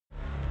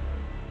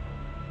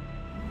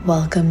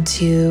Welcome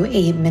to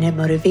 8-Minute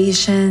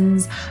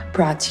Motivations,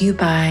 brought to you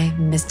by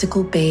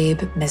Mystical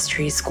Babe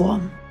Mystery School.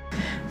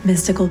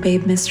 Mystical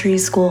Babe Mystery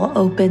School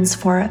opens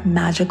for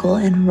magical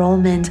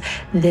enrollment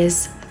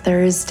this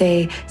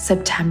Thursday,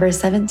 September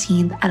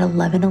 17th at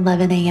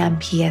 11:11 a.m.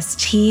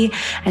 PST,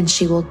 and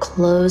she will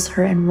close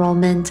her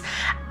enrollment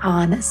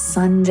on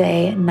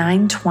Sunday,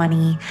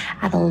 9/20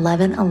 at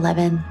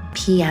 11:11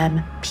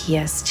 p.m.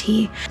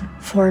 PST.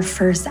 For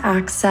first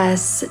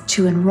access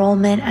to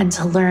enrollment and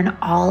to learn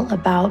all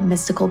about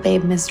Mystical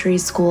Babe Mystery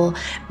School,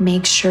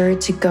 make sure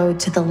to go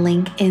to the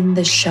link in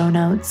the show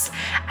notes.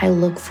 I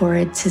look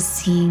forward to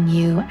seeing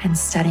you and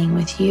studying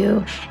with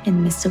you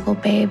in Mystical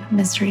Babe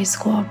Mystery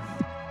School.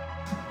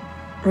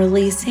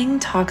 Releasing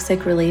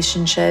toxic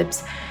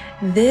relationships.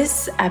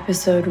 This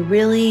episode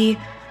really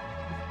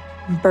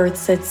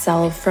births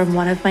itself from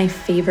one of my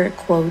favorite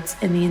quotes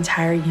in the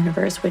entire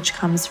universe, which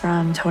comes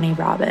from Tony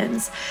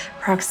Robbins.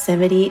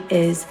 Proximity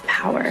is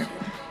power.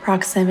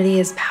 Proximity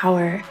is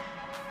power.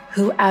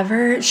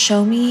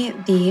 Show me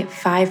the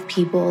 5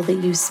 people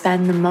that you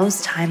spend the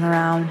most time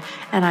around,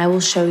 and I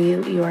will show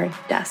you your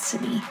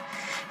destiny.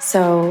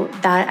 So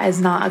that is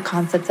not a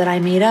concept that I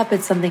made up.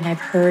 It's something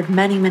I've heard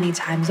many, many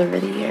times over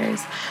the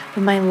years.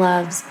 But my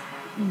loves,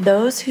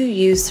 those who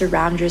you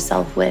surround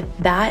yourself with,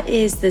 that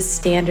is the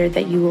standard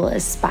that you will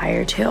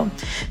aspire to.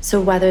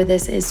 So whether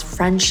this is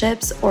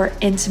friendships or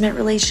intimate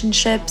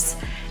relationships,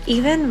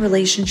 even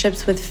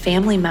relationships with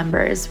family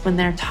members, when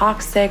they're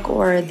toxic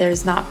or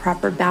there's not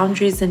proper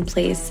boundaries in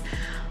place,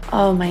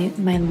 oh,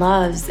 my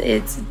loves,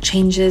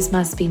 changes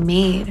must be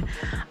made.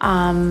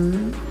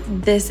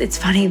 It's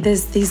funny,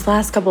 these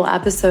last couple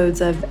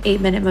episodes of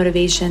 8-Minute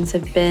Motivations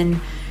have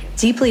been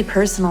deeply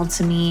personal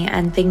to me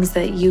and things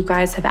that you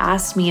guys have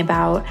asked me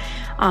about.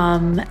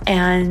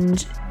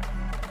 And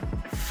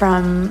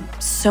from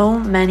so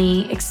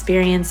many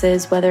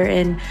experiences, whether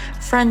in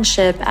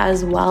friendship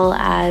as well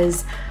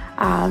as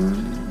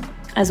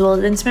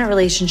intimate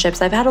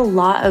relationships, I've had a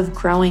lot of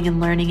growing and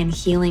learning and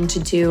healing to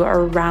do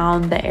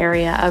around the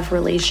area of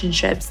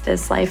relationships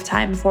this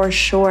lifetime, for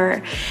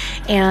sure.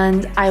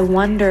 And I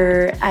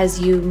wonder, as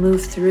you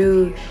move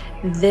through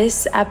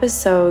this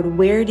episode,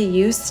 where do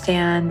you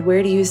stand?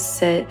 Where do you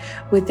sit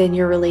within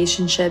your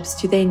relationships?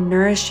 Do they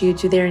nourish you?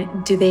 Do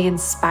they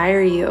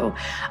inspire you?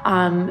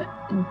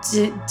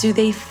 Do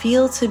they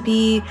feel to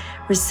be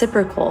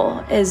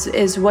reciprocal?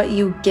 Is what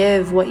you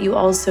give what you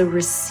also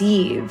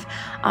receive?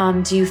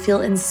 Do you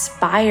feel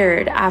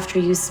inspired after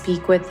you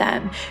speak with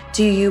them?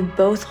 Do you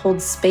both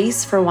hold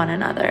space for one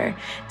another?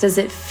 Does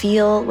it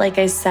feel, like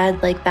I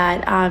said, like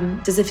that?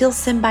 Does it feel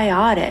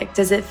symbiotic?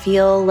 Does it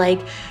feel like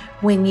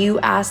when you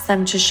ask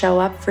them to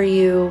show up for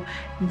you,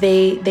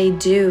 they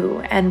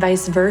do, and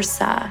vice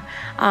versa?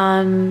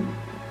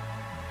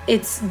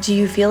 Do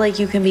you feel like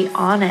you can be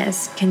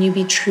honest? Can you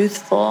be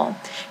truthful?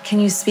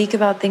 Can you speak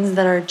about things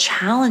that are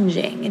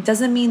challenging? It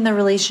doesn't mean the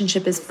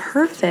relationship is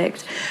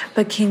perfect,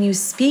 but can you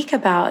speak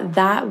about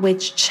that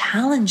which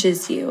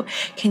challenges you?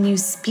 Can you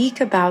speak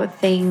about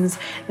things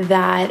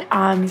that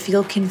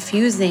feel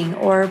confusing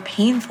or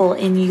painful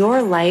in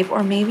your life,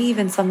 or maybe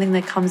even something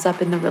that comes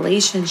up in the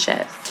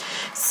relationship?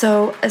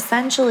 So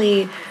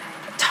essentially,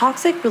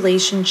 toxic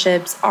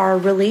relationships are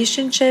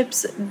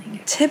relationships,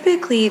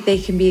 typically they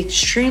can be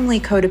extremely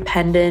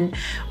codependent,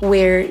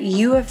 where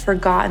you have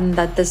forgotten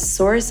that the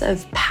source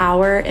of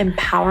power,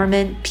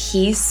 empowerment,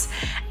 peace,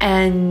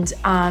 and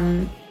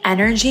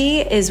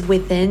energy is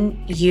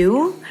within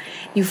you.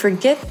 You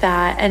forget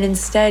that, and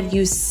instead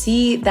you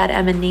see that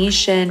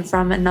emanation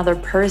from another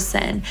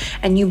person,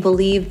 and you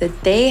believe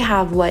that they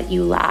have what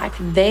you lack,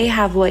 they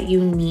have what you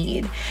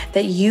need,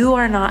 that you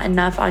are not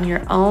enough on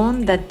your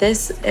own, that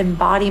this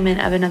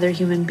embodiment of another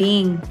human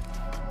being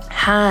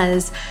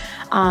has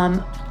more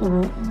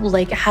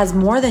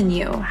than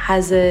you,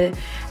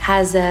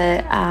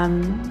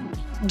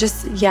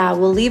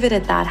 we'll leave it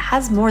at that,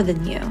 has more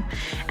than you,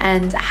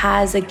 and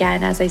has,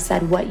 again, as I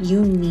said, what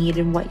you need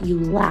and what you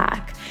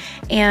lack.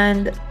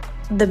 And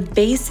the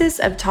basis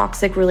of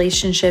toxic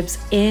relationships,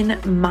 in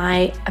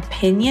my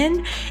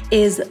opinion,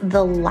 is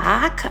the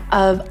lack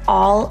of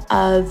all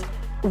of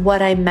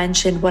what I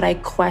mentioned, what I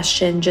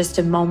questioned just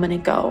a moment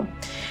ago.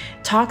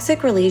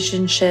 Toxic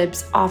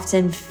relationships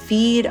often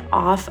feed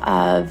off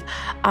of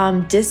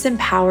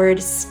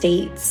disempowered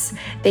states.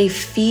 They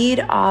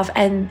feed off,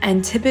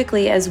 and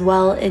typically as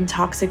well in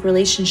toxic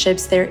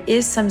relationships, there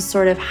is some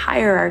sort of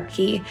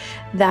hierarchy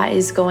that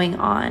is going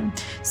on.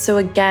 So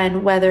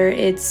again, whether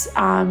it's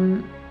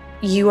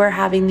you are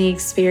having the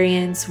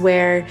experience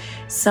where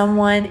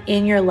someone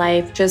in your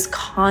life just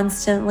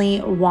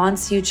constantly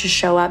wants you to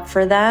show up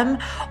for them,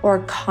 or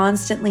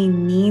constantly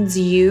needs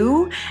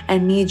you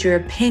and needs your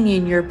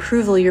opinion, your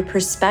approval, your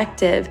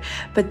perspective.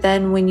 But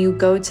then when you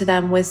go to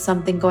them with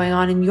something going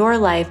on in your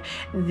life,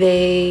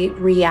 they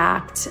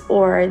react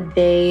or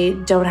they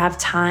don't have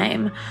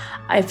time.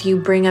 if you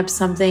bring up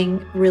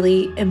something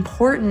really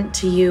important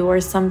to you or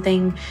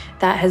something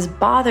that has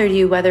bothered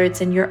you, whether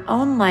it's in your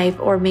own life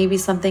or maybe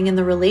something in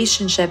the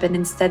relationship, and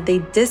instead they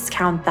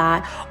discount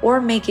that or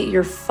make it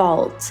your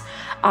fault.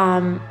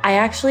 I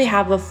actually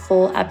have a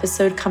full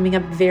episode coming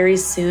up very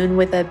soon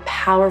with a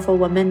powerful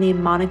woman named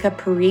Monica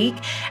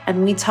Parikh,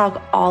 and we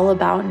talk all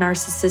about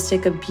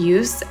narcissistic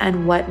abuse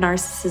and what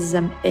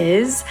narcissism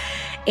is.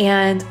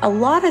 And a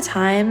lot of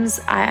times,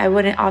 I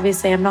wouldn't,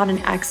 obviously, I'm not an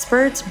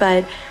expert,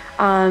 but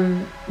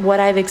what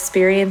I've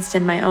experienced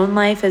in my own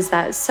life is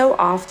that so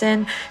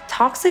often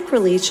toxic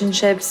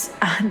relationships,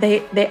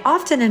 they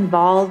often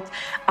involve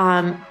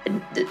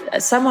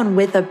someone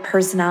with a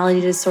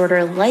personality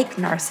disorder like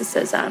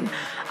narcissism.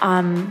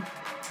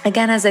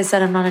 Again, as I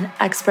said, I'm not an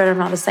expert, I'm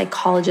not a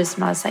psychologist,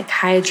 I'm not a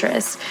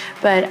psychiatrist,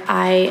 but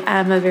I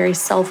am a very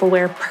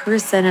self-aware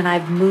person and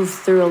I've moved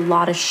through a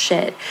lot of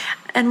shit.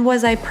 And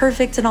was I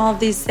perfect in all of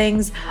these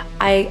things?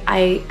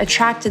 I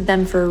attracted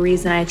them for a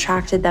reason. I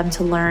attracted them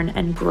to learn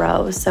and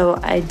grow. So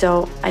I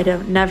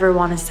don't never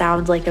want to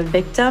sound like a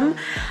victim.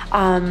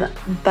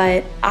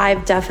 But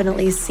I've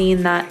definitely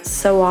seen that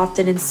so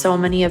often in so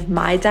many of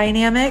my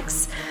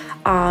dynamics.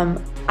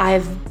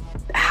 I've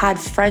had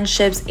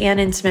friendships and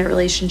intimate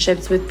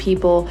relationships with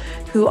people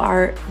who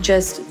are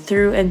just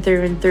through and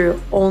through and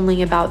through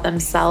only about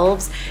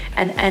themselves.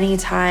 And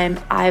anytime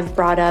I've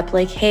brought up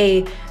like,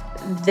 hey,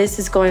 this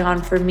is going on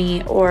for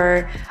me,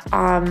 or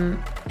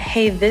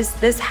hey,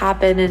 this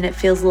happened and it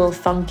feels a little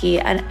funky,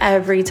 and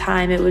every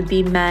time it would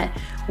be met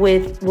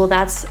with, well,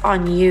 that's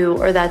on you,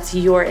 or that's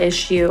your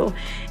issue.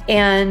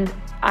 And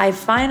I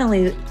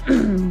finally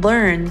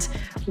learned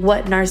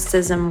what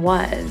narcissism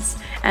was.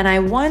 And I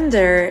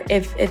wonder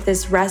if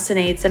this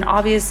resonates. And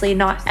obviously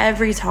not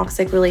every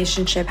toxic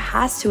relationship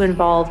has to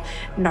involve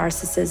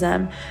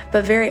narcissism,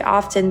 but very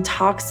often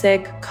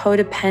toxic,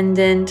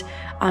 codependent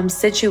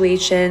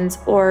situations,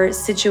 or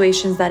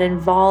situations that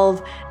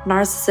involve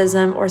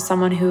narcissism or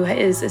someone who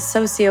is a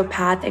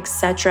sociopath,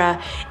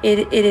 etc.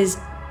 It is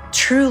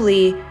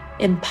truly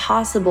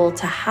impossible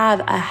to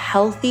have a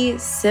healthy,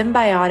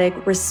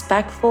 symbiotic,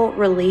 respectful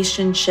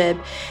relationship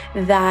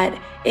that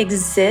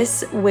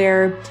exists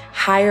where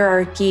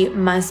hierarchy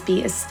must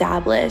be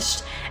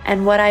established.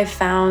 And what I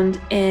found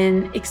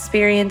in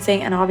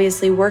experiencing and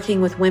obviously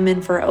working with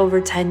women for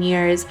over 10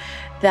 years,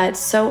 that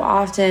so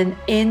often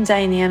in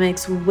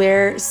dynamics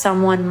where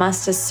someone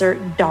must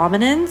assert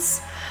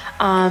dominance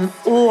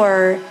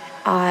or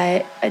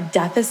a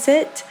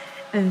deficit,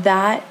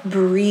 that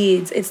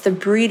breeds, it's the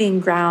breeding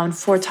ground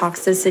for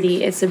toxicity.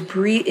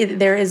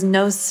 There is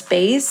no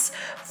space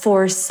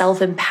for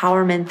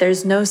self-empowerment.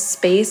 There's no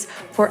space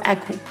for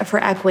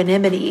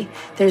equanimity.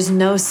 There's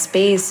no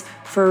space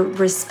for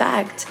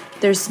respect.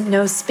 There's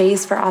no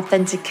space for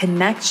authentic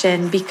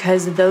connection,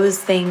 because those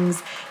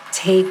things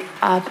take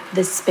up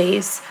the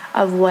space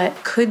of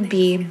what could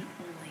be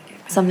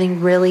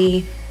something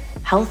really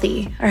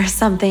healthy, or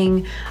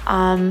something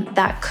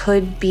that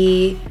could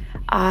be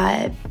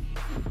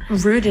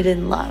rooted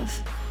in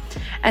love.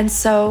 And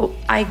so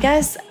I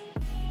guess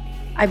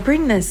I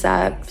bring this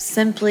up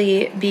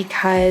simply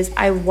because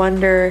I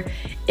wonder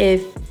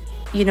if,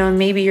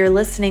 maybe you're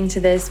listening to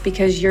this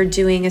because you're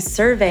doing a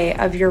survey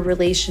of your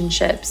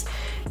relationships.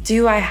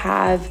 Do I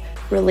have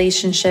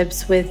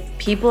relationships with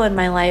people in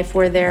my life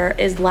where there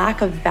is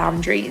lack of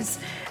boundaries,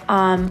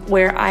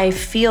 where I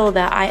feel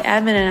that I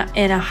am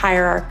in a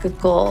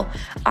hierarchical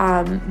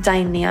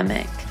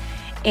dynamic?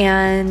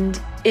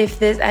 And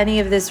if any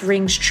of this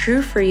rings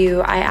true for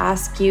you, I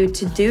ask you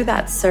to do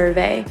that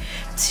survey,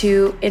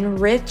 to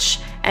enrich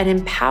and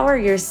empower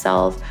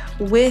yourself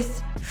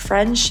with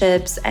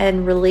friendships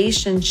and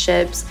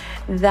relationships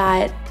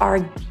that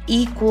are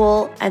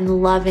equal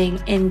and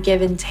loving in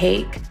give and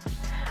take.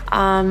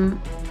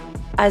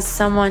 As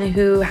someone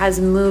who has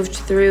moved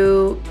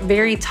through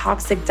very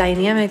toxic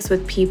dynamics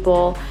with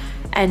people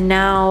and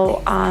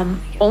now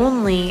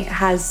only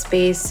has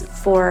space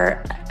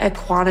for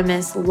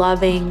equanimous,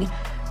 loving,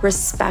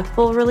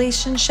 respectful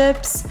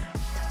relationships,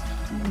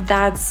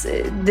 this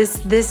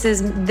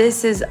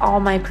is all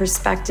my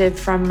perspective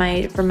from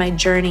my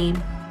journey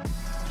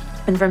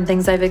and from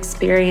things I've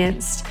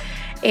experienced.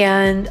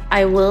 And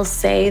I will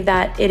say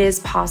that it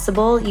is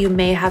possible you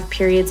may have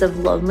periods of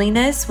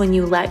loneliness when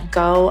you let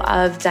go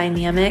of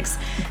dynamics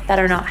that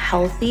are not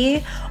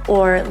healthy,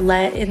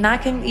 and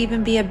that can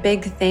even be a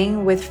big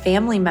thing with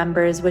family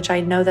members, which I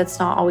know that's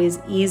not always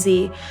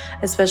easy,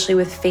 especially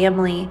with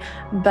family.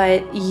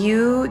 But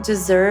you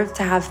deserve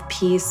to have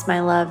peace,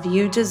 my love.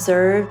 You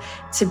deserve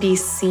to be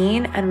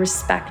seen and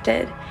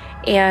respected.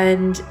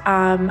 And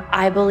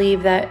I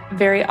believe that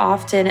very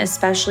often,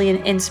 especially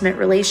in intimate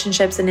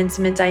relationships and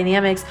intimate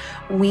dynamics,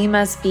 we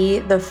must be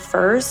the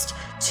first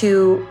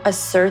to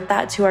assert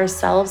that to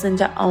ourselves and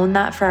to own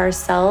that for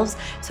ourselves,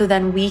 so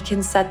then we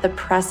can set the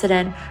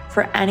precedent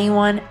for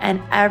anyone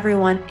and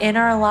everyone in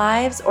our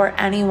lives, or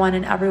anyone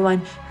and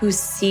everyone who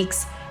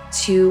seeks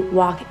to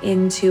walk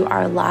into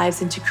our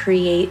lives and to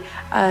create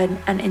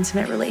an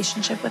intimate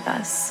relationship with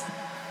us.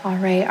 All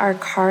right, our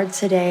card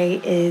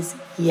today is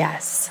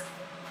yes.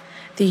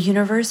 The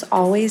universe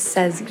always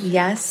says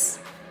yes,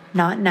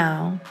 not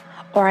now,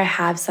 or I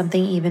have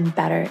something even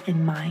better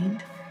in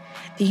mind.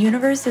 The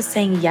universe is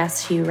saying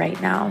yes to you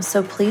right now,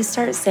 so please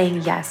start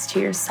saying yes to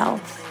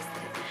yourself.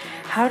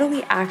 How do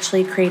we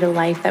actually create a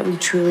life that we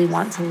truly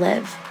want to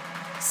live?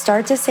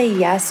 Start to say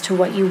yes to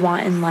what you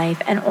want in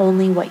life and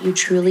only what you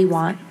truly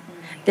want.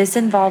 This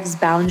involves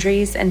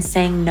boundaries and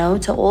saying no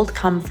to old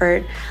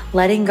comfort,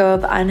 letting go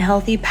of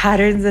unhealthy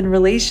patterns and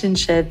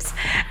relationships,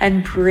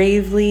 and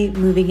bravely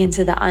moving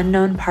into the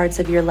unknown parts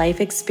of your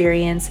life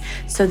experience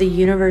so the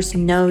universe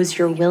knows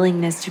your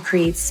willingness to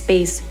create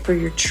space for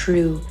your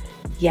true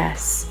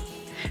yes.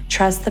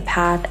 Trust the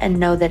path and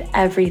know that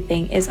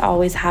everything is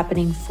always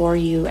happening for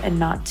you and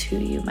not to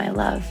you, my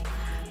love.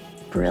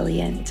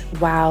 Brilliant.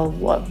 Wow.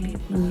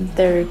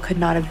 There could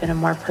not have been a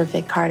more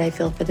perfect card, I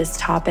feel, for this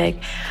topic.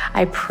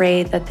 I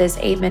pray that this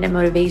 8-minute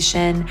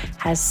motivation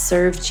has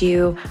served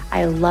you.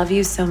 I love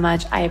you so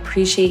much. I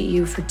appreciate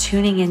you for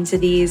tuning into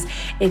these.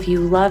 If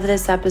you love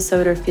this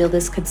episode or feel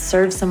this could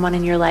serve someone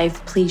in your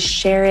life, please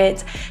share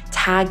it.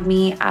 Tag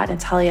me at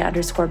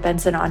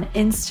Natalia_Benson on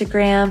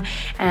Instagram.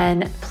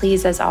 And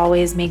please, as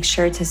always, make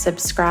sure to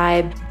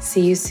subscribe.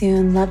 See you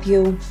soon. Love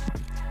you.